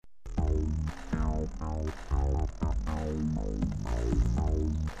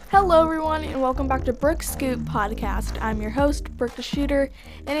Hello everyone and welcome back to Brooke Scoop Podcast. I'm your host, Brooke the Shooter,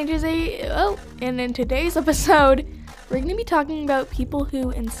 and in today's episode, we're going to be talking about people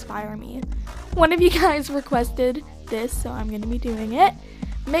who inspire me. One of you guys requested this, so I'm going to be doing it.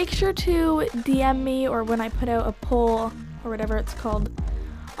 Make sure to DM me, or when I put out a poll, or whatever it's called,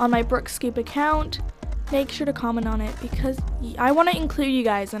 on my Brooke Scoop account, make sure to comment on it, because I want to include you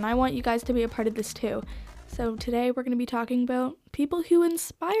guys, and I want you guys to be a part of this too. So today we're going to be talking about people who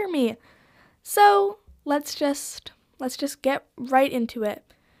inspire me. So let's just get right into it.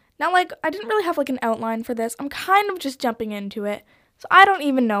 Now, I didn't really have an outline for this. I'm kind of just jumping into it. So I don't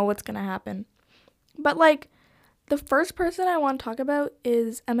even know what's going to happen. But the first person I want to talk about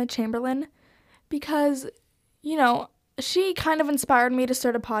is Emma Chamberlain, because, she kind of inspired me to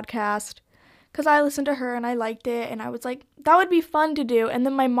start a podcast, because I listened to her and I liked it, and I was like, that would be fun to do. And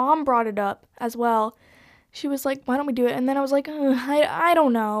then my mom brought it up as well. She was like, why don't we do it? And then I was like, I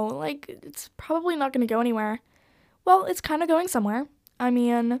don't know. It's probably not going to go anywhere. Well, it's kind of going somewhere. I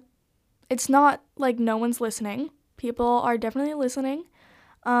mean, it's not like no one's listening. People are definitely listening.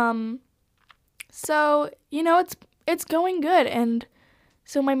 So, it's going good. And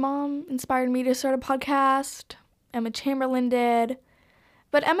so my mom inspired me to start a podcast. Emma Chamberlain did.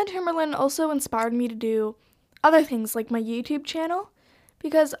 But Emma Chamberlain also inspired me to do other things, like my YouTube channel.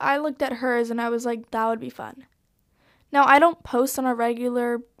 Because I looked at hers and I was like, that would be fun. Now, I don't post on a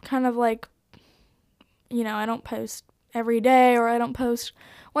regular kind of I don't post every day, or I don't post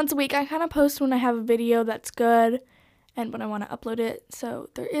once a week. I kind of post when I have a video that's good and when I want to upload it.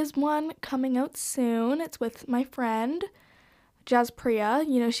 So there is one coming out soon. It's with my friend, Jazz Priya.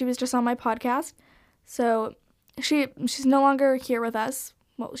 She was just on my podcast. So she's no longer here with us.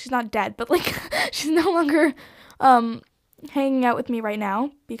 Well, she's not dead, but she's no longer hanging out with me right now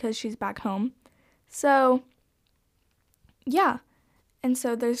because she's back home. So yeah, and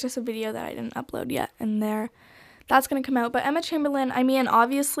so there's just a video that I didn't upload yet, and that's gonna come out. But Emma Chamberlain, I mean,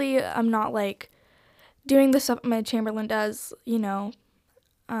 obviously I'm not doing the stuff Emma Chamberlain does,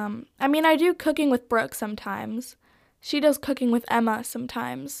 I mean, I do cooking with Brooke sometimes. She does cooking with Emma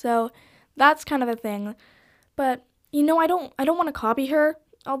sometimes, so that's kind of a thing. But I don't want to copy her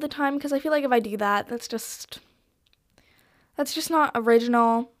all the time, because I feel like if I do that, that's just not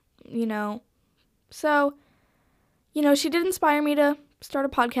original, So, she did inspire me to start a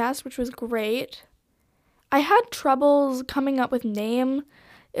podcast, which was great. I had troubles coming up with name.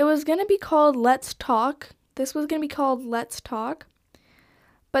 It was going to be called Let's Talk. This was going to be called Let's Talk.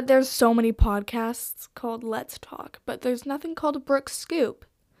 But there's so many podcasts called Let's Talk. But there's nothing called Brooke Scoop.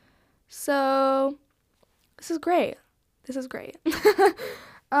 So, this is great.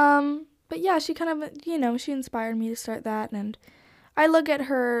 But yeah, she kind of, she inspired me to start that, and I look at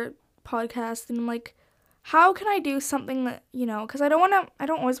her podcast and I'm like, how can I do something that, because I don't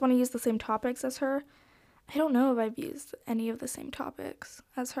always want to use the same topics as her. I don't know if I've used any of the same topics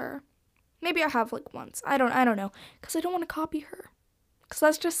as her. Maybe I have once. I don't know, because I don't want to copy her, because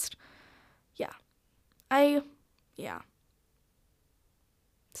that's just, yeah.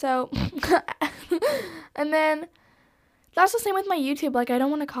 So, and then that's the same with my YouTube. I don't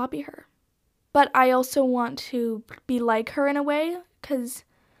want to copy her. But I also want to be like her in a way, because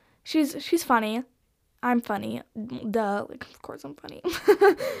she's funny. I'm funny. Duh. Of course I'm funny.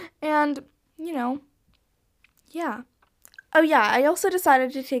 And, yeah. Oh, yeah, I also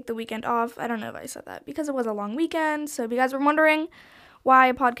decided to take the weekend off. I don't know if I said that, because it was a long weekend. So if you guys were wondering why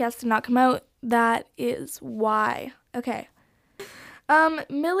a podcast did not come out, that is why. Okay.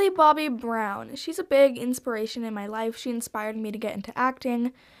 Millie Bobby Brown. She's a big inspiration in my life. She inspired me to get into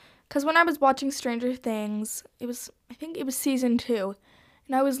acting. Because when I was watching Stranger Things, I think it was season 2,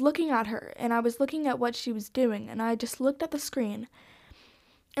 and I was looking at her, and I was looking at what she was doing, and I just looked at the screen.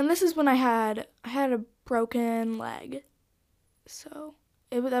 And this is when I had a broken leg. So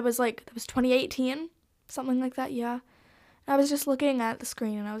that was 2018, something like that, yeah. And I was just looking at the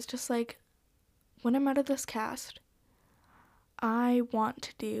screen, and I was just like, when I'm out of this cast, I want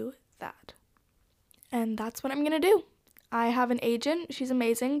to do that. And that's what I'm going to do. I have an agent. She's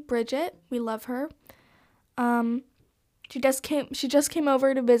amazing. Bridget. We love her. She just came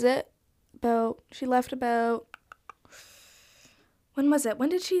over to visit. She left about, when was it? When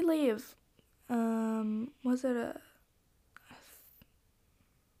did she leave? Was it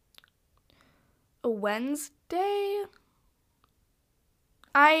a Wednesday?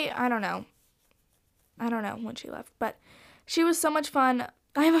 I don't know. I don't know when she left, but she was so much fun.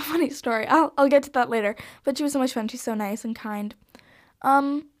 I have a funny story. I'll get to that later. But she was so much fun. She's so nice and kind.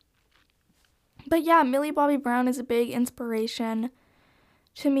 But yeah, Millie Bobby Brown is a big inspiration.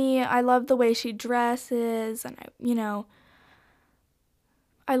 to me, I love the way she dresses, and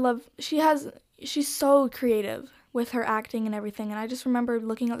she's so creative with her acting and everything, and I just remember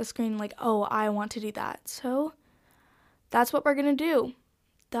looking at the screen like, oh, I want to do that. So that's what we're gonna do.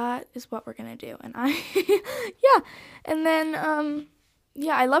 That is what we're gonna do. And yeah. And then,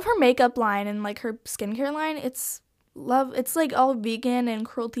 yeah, I love her makeup line and like her skincare line. It's like all vegan and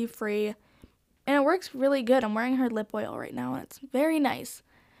cruelty free, and it works really good. I'm wearing her lip oil right now, and it's very nice.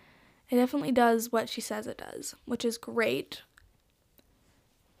 It definitely does what she says it does, which is great.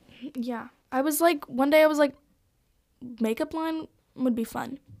 Yeah. One day I was like, makeup line would be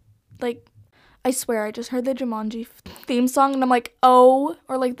fun. Like, I swear, I just heard the Jumanji theme song, and I'm like, oh,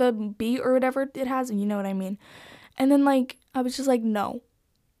 or like the beat or whatever it has, and you know what I mean. And then, like, I was just like, no,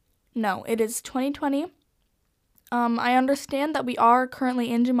 it is 2020. I understand that we are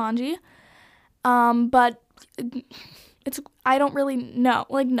currently in Jumanji, but I don't really know.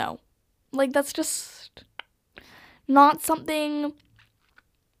 Like, no. Like, that's just not something,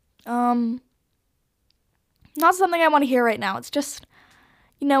 not something I want to hear right now. It's just,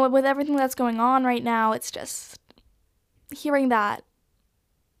 with everything that's going on right now, it's just hearing that,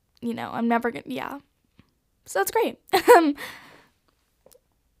 I'm never gonna, yeah. So that's great. It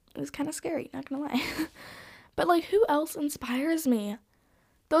was kind of scary, not gonna lie. But, like, who else inspires me?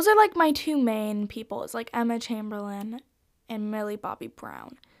 Those are, like, my two main people. It's, like, Emma Chamberlain and Millie Bobby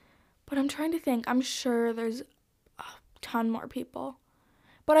Brown. But I'm trying to think. I'm sure there's a ton more people.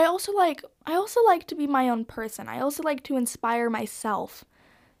 But I also like to be my own person. I also like to inspire myself.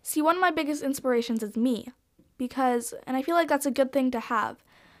 See, one of my biggest inspirations is me. And I feel like that's a good thing to have.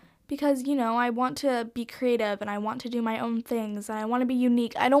 Because, I want to be creative, and I want to do my own things, and I want to be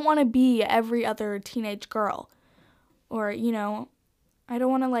unique. I don't want to be every other teenage girl. Or, I don't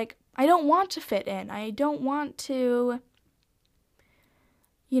want to fit in. I don't want to,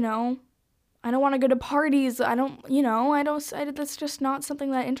 I don't want to go to parties. That's just not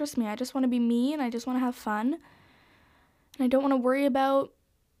something that interests me. I just want to be me, and I just want to have fun. And I don't want to worry about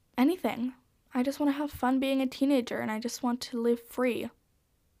anything. I just want to have fun being a teenager, and I just want to live free.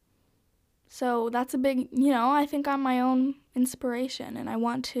 So that's a big, I think I'm my own inspiration, and I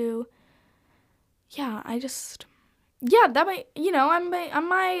want to, I'm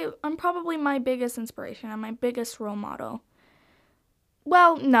probably my biggest inspiration. I'm my biggest role model.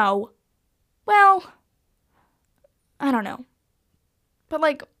 Well, no. Well, I don't know. But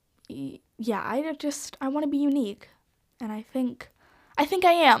like, yeah, I want to be unique. And I think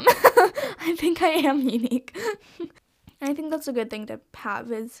I am. I think I am unique. And I think that's a good thing to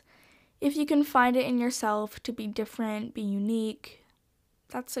have, is if you can find it in yourself to be different, be unique,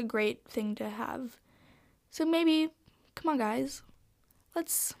 that's a great thing to have. So maybe, come on guys,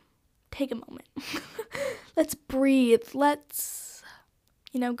 let's take a moment. Let's breathe. Let's,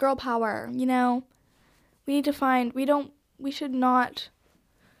 girl power, we need to we should not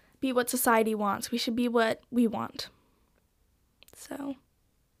be what society wants. We should be what we want. So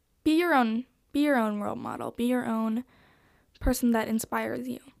be your own role model. Be your own person that inspires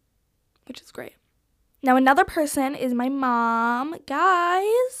you, which is great. Now, another person is my mom.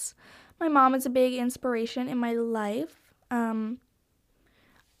 Guys, my mom is a big inspiration in my life. I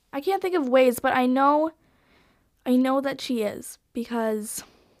can't think of ways, but I know that she is, because,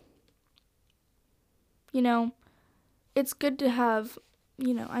 it's good to have,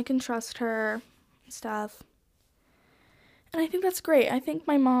 I can trust her and stuff. And I think that's great. I think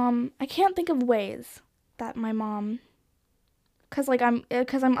my mom, I can't think of ways that my mom, because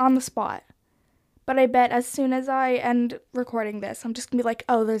I'm on the spot. But I bet as soon as I end recording this, I'm just going to be like,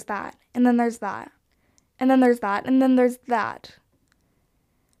 oh, there's that. And then there's that. And then there's that. And then there's that.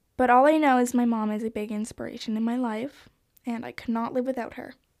 But all I know is my mom is a big inspiration in my life. And I could not live without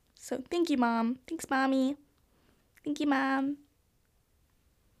her. So thank you, Mom. Thanks, Mommy. Thank you, Mom.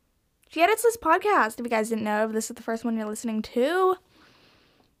 She edits this podcast. If you guys didn't know, if this is the first one you're listening to.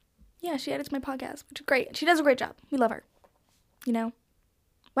 Yeah, she edits my podcast, which is great. She does a great job. We love her.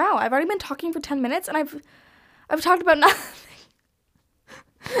 Wow, I've already been talking for 10 minutes, and I've talked about nothing.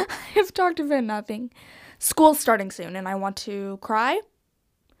 I've talked about nothing. School's starting soon, and I want to cry.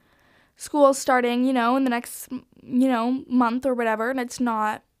 School's starting, in the next, month or whatever, and it's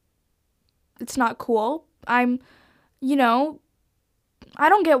not cool. I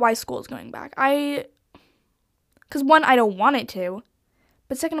don't get why school's going back. Because one, I don't want it to,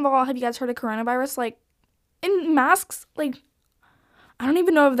 but second of all, have you guys heard of coronavirus? Like, in masks, like, I don't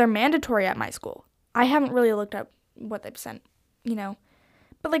even know if they're mandatory at my school. I haven't really looked up what they've sent,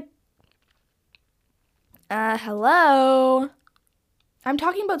 But, like, hello? I'm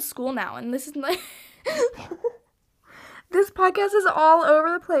talking about school now, and this is like... This podcast is all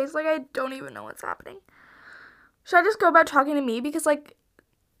over the place. Like, I don't even know what's happening. Should I just go about talking to me? Because, like,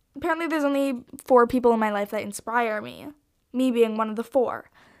 apparently there's only 4 people in my life that inspire me. Me being one of the 4.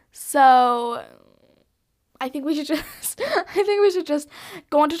 So I think we should just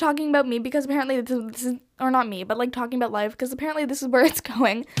go on to talking about me, because apparently this is, or not me, but like talking about life, because apparently this is where it's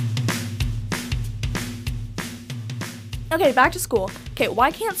going. Okay, back to school. Okay, why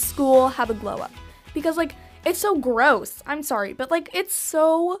can't school have a glow up? Because like it's so gross. I'm sorry, but like it's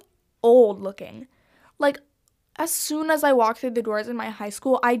so old looking. Like as soon as I walk through the doors in my high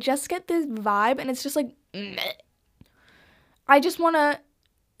school, I just get this vibe, and it's just like meh. I just want to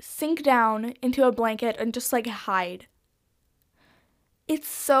sink down into a blanket and just like hide. It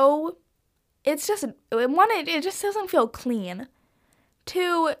just doesn't feel clean.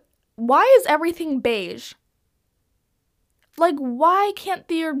 2, why is everything beige? Like, why can't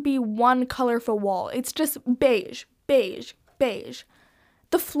there be one colorful wall? It's just beige, beige, beige.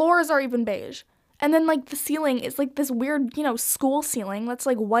 The floors are even beige. And then like the ceiling is like this weird, school ceiling that's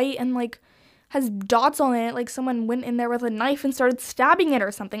like white and like has dots on it, like someone went in there with a knife and started stabbing it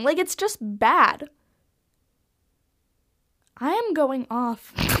or something. Like, it's just bad. I am going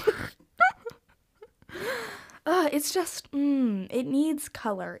off. It's just, it needs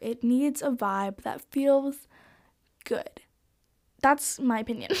color. It needs a vibe that feels good. That's my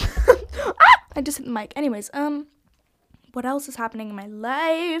opinion. I just hit the mic. Anyways, what else is happening in my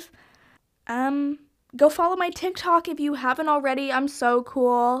life? Go follow my TikTok if you haven't already. I'm so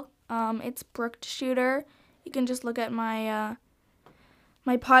cool. It's Brooke Shooter. You can just look at my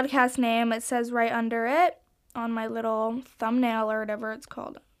my podcast name. It says right under it on my little thumbnail or whatever it's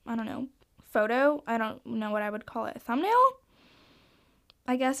called. I don't know. Photo? I don't know what I would call it. Thumbnail?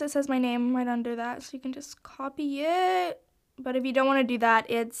 I guess it says my name right under that, so you can just copy it. But if you don't want to do that,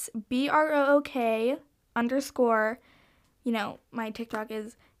 it's BROOK_. My TikTok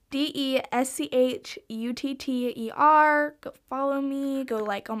is DESCHUTTER. Go follow me. Go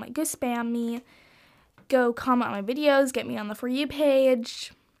like all my, go spam me. Go comment on my videos. Get me on the For You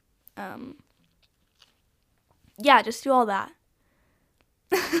page. Yeah, just do all that.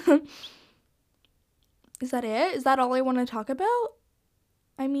 Is that it? Is that all I want to talk about?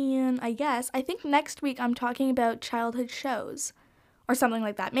 I mean, I guess. I think next week I'm talking about childhood shows or something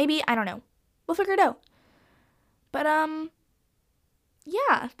like that. Maybe, I don't know. We'll figure it out. But,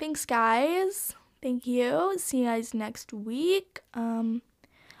 yeah, thanks guys. Thank you. See you guys next week.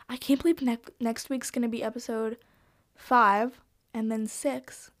 I can't believe next week's gonna be episode 5 and then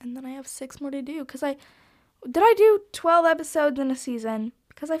 6, and then I have 6 more to do, because I do 12 episodes in a season?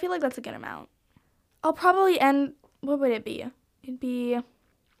 Because I feel like that's a good amount. I'll probably end, what would it be? It'd be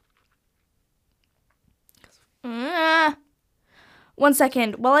 1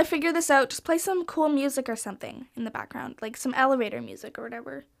 second. While I figure this out, just play some cool music or something in the background, like some elevator music or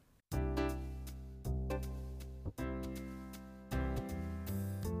whatever.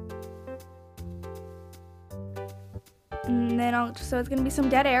 And then so it's gonna be some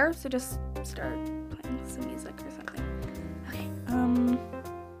dead air, so just start playing some music or something. Okay,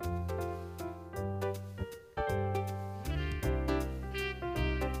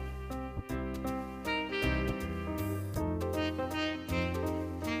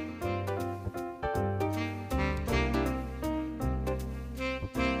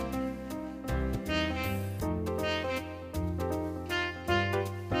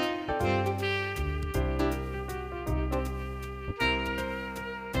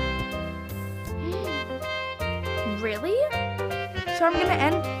 Really? So I'm gonna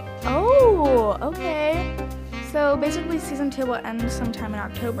end. Oh, okay. So basically season 2 will end sometime in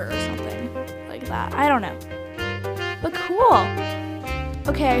October or something like that. I don't know. But cool.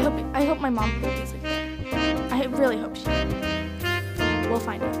 Okay, I hope my mom plays music there. I really hope she did. We'll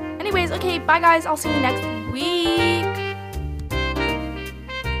find out. Anyways, okay, bye guys. I'll see you next week.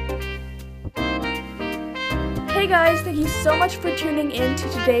 Hey guys, thank you so much for tuning in to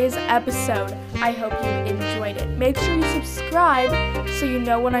today's episode. I hope you enjoyed it. Make sure you subscribe so you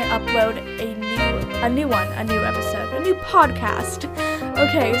know when I upload a new episode, a new podcast.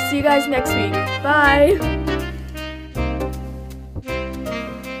 Okay, see you guys next week. Bye.